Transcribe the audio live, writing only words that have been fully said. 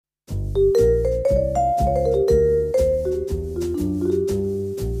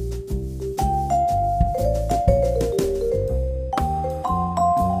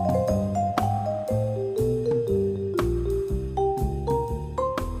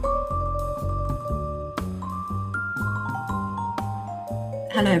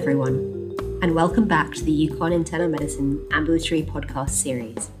Hello everyone, and welcome back to the UConn Internal Medicine Ambulatory Podcast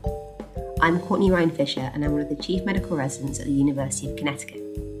series. I'm Courtney Ryan Fisher, and I'm one of the Chief Medical Residents at the University of Connecticut.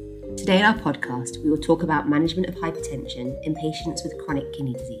 Today in our podcast, we will talk about management of hypertension in patients with chronic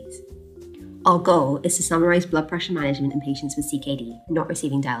kidney disease. Our goal is to summarise blood pressure management in patients with CKD not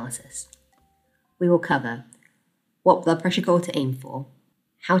receiving dialysis. We will cover what blood pressure goal to aim for,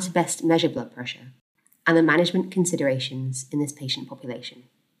 how to best measure blood pressure, and the management considerations in this patient population.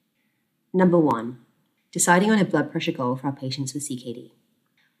 Number 1, deciding on a blood pressure goal for our patients with CKD.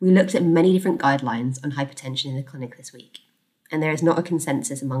 We looked at many different guidelines on hypertension in the clinic this week, and there is not a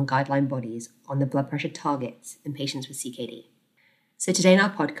consensus among guideline bodies on the blood pressure targets in patients with CKD. So today in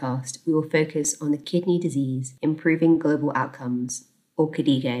our podcast, we will focus on the Kidney Disease Improving Global Outcomes, or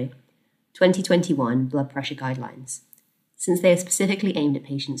KDIGO, 2021 blood pressure guidelines, since they are specifically aimed at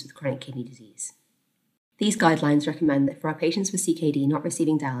patients with chronic kidney disease. These guidelines recommend that for our patients with CKD not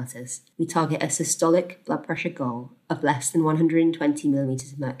receiving dialysis, we target a systolic blood pressure goal of less than 120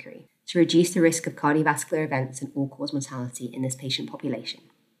 millimeters of mercury to reduce the risk of cardiovascular events and all-cause mortality in this patient population.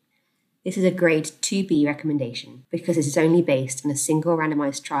 This is a grade 2B recommendation because it is only based on a single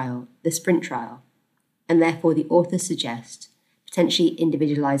randomized trial, the SPRINT trial, and therefore the authors suggest potentially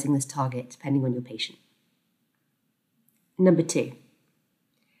individualizing this target depending on your patient. Number 2,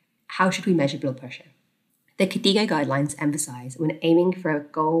 how should we measure blood pressure? The KDIGO guidelines emphasize when aiming for a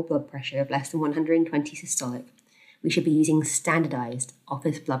goal blood pressure of less than 120 systolic, we should be using standardized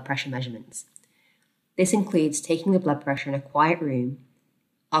office blood pressure measurements. This includes taking the blood pressure in a quiet room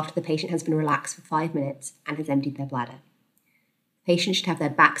after the patient has been relaxed for 5 minutes and has emptied their bladder. The patient should have their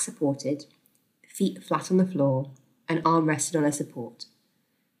back supported, feet flat on the floor, and arm rested on a support.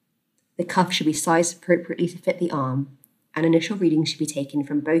 The cuff should be sized appropriately to fit the arm, and initial readings should be taken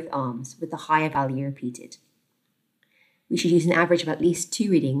from both arms with the higher value repeated. We should use an average of at least 2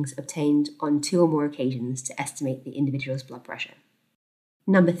 readings obtained on 2 or more occasions to estimate the individual's blood pressure.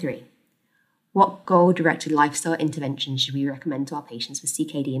 Number 3, what goal-directed lifestyle interventions should we recommend to our patients with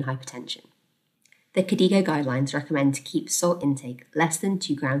CKD and hypertension? The KDIGO guidelines recommend to keep salt intake less than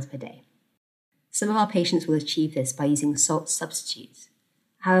 2 grams per day. Some of our patients will achieve this by using salt substitutes.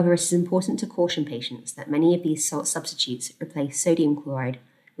 However, it is important to caution patients that many of these salt substitutes replace sodium chloride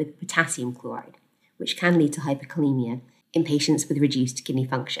with potassium chloride, which can lead to hyperkalemia in patients with reduced kidney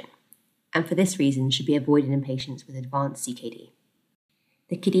function, and for this reason should be avoided in patients with advanced CKD.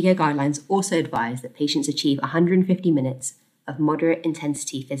 The KDIGO guidelines also advise that patients achieve 150 minutes of moderate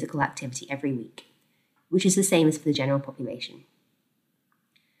intensity physical activity every week, which is the same as for the general population.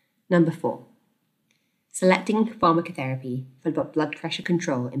 Number 4, selecting pharmacotherapy for blood pressure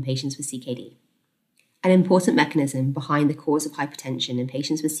control in patients with CKD. An important mechanism behind the cause of hypertension in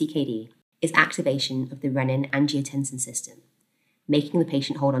patients with CKD is activation of the renin-angiotensin system, making the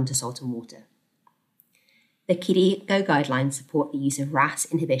patient hold on to salt and water. The KDIGO guidelines support the use of RAS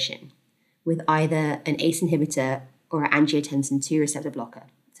inhibition with either an ACE inhibitor or an angiotensin II receptor blocker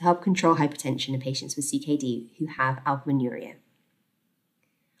to help control hypertension in patients with CKD who have albuminuria.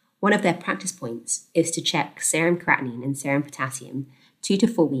 One of their practice points is to check serum creatinine and serum potassium 2 to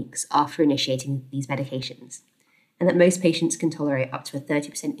 4 weeks after initiating these medications, and that most patients can tolerate up to a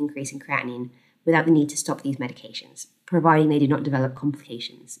 30% increase in creatinine without the need to stop these medications, providing they do not develop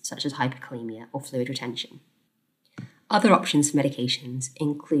complications such as hyperkalemia or fluid retention. Other options for medications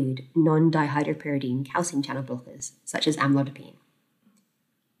include non-dihydropyridine calcium channel blockers such as amlodipine,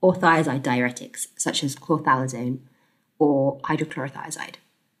 or thiazide diuretics such as chlorthalidone or hydrochlorothiazide.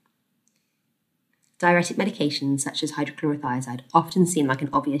 Diuretic medications such as hydrochlorothiazide often seem like an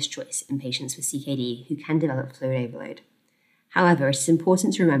obvious choice in patients with CKD who can develop fluid overload. However, it is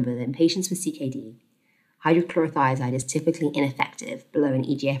important to remember that in patients with CKD, hydrochlorothiazide is typically ineffective below an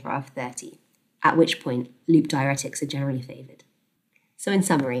eGFR of 30, at which point loop diuretics are generally favoured. So in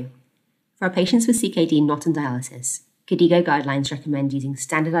summary, for our patients with CKD not on dialysis, KDIGO guidelines recommend using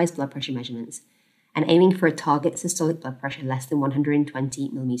standardised blood pressure measurements and aiming for a target systolic blood pressure less than 120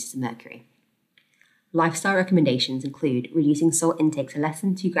 millimeters of mercury. Lifestyle recommendations include reducing salt intake to less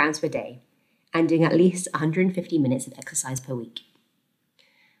than 2 grams per day and doing at least 150 minutes of exercise per week.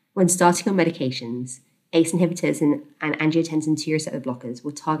 When starting on medications, ACE inhibitors and angiotensin II receptor blockers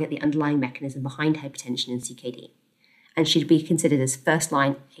will target the underlying mechanism behind hypertension in CKD and should be considered as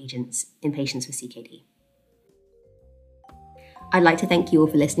first-line agents in patients with CKD. I'd like to thank you all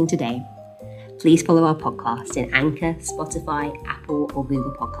for listening today. Please follow our podcast in Anchor, Spotify, Apple, or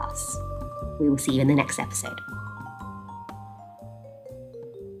Google Podcasts. We will see you in the next episode.